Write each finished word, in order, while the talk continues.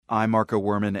I'm Marco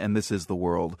Werman, and this is The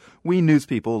World. We news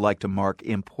people like to mark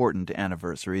important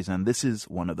anniversaries, and this is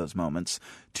one of those moments.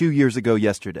 2 years ago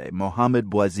yesterday, Mohamed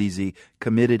Bouazizi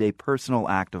committed a personal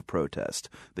act of protest.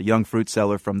 The young fruit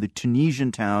seller from the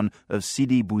Tunisian town of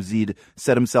Sidi Bouzid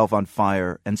set himself on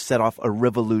fire and set off a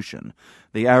revolution.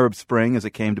 The Arab Spring, as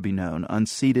it came to be known,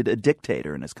 unseated a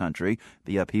dictator in his country.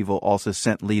 The upheaval also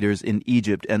sent leaders in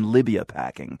Egypt and Libya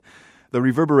packing. The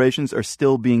reverberations are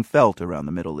still being felt around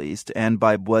the Middle East and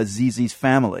by Bouazizi's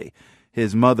family.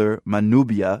 His mother,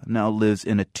 Manoubia, now lives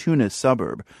in a Tunis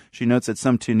suburb. She notes that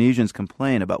some Tunisians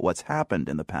complain about what's happened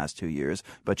in the past 2 years,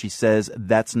 but she says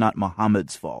that's not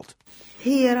Mohamed's fault.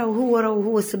 He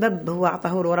was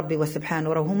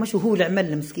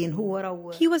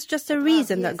just a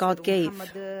reason that God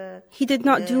gave. He did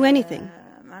not do anything.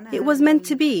 It was meant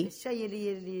to be.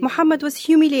 Muhammad was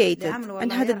humiliated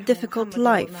and had a difficult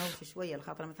life.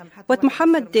 What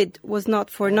Muhammad did was not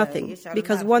for nothing,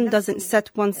 because one doesn't set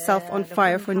oneself on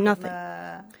fire for nothing.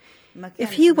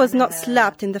 If he was not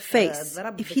slapped in the face,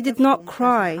 if he did not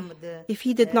cry, if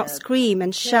he did not scream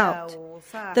and shout,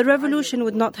 the revolution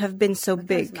would not have been so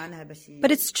big.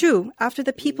 But it's true, after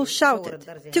the people shouted,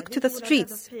 took to the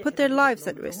streets, put their lives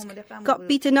at risk, got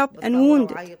beaten up and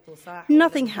wounded,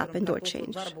 nothing happened or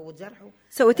changed.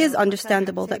 So it is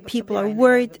understandable that people are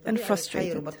worried and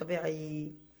frustrated.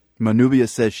 Manoubia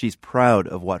says she's proud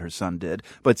of what her son did,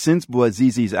 but since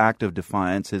Bouazizi's act of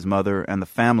defiance, his mother and the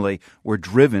family were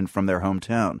driven from their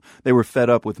hometown. They were fed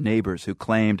up with neighbors who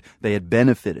claimed they had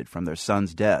benefited from their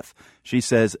son's death. She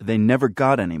says they never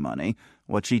got any money.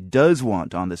 What she does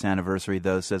want on this anniversary,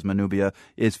 though, says Manoubia,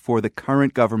 is for the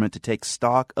current government to take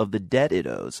stock of the debt it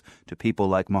owes to people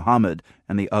like Mohammed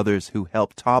and the others who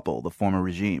helped topple the former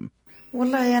regime. Until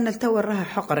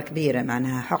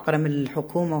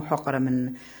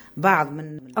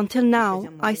now,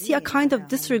 I see a kind of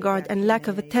disregard and lack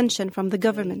of attention from the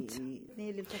government.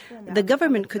 The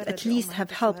government could at least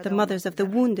have helped the mothers of the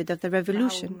wounded of the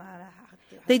revolution.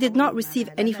 They did not receive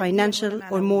any financial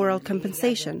or moral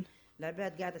compensation.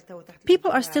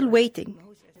 People are still waiting.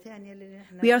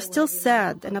 We are still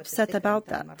sad and upset about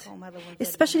that,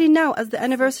 especially now as the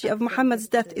anniversary of Muhammad's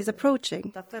death is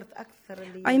approaching.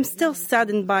 I am still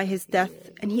saddened by his death,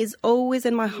 and he is always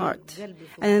in my heart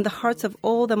and in the hearts of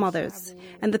all the mothers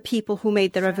and the people who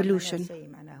made the revolution.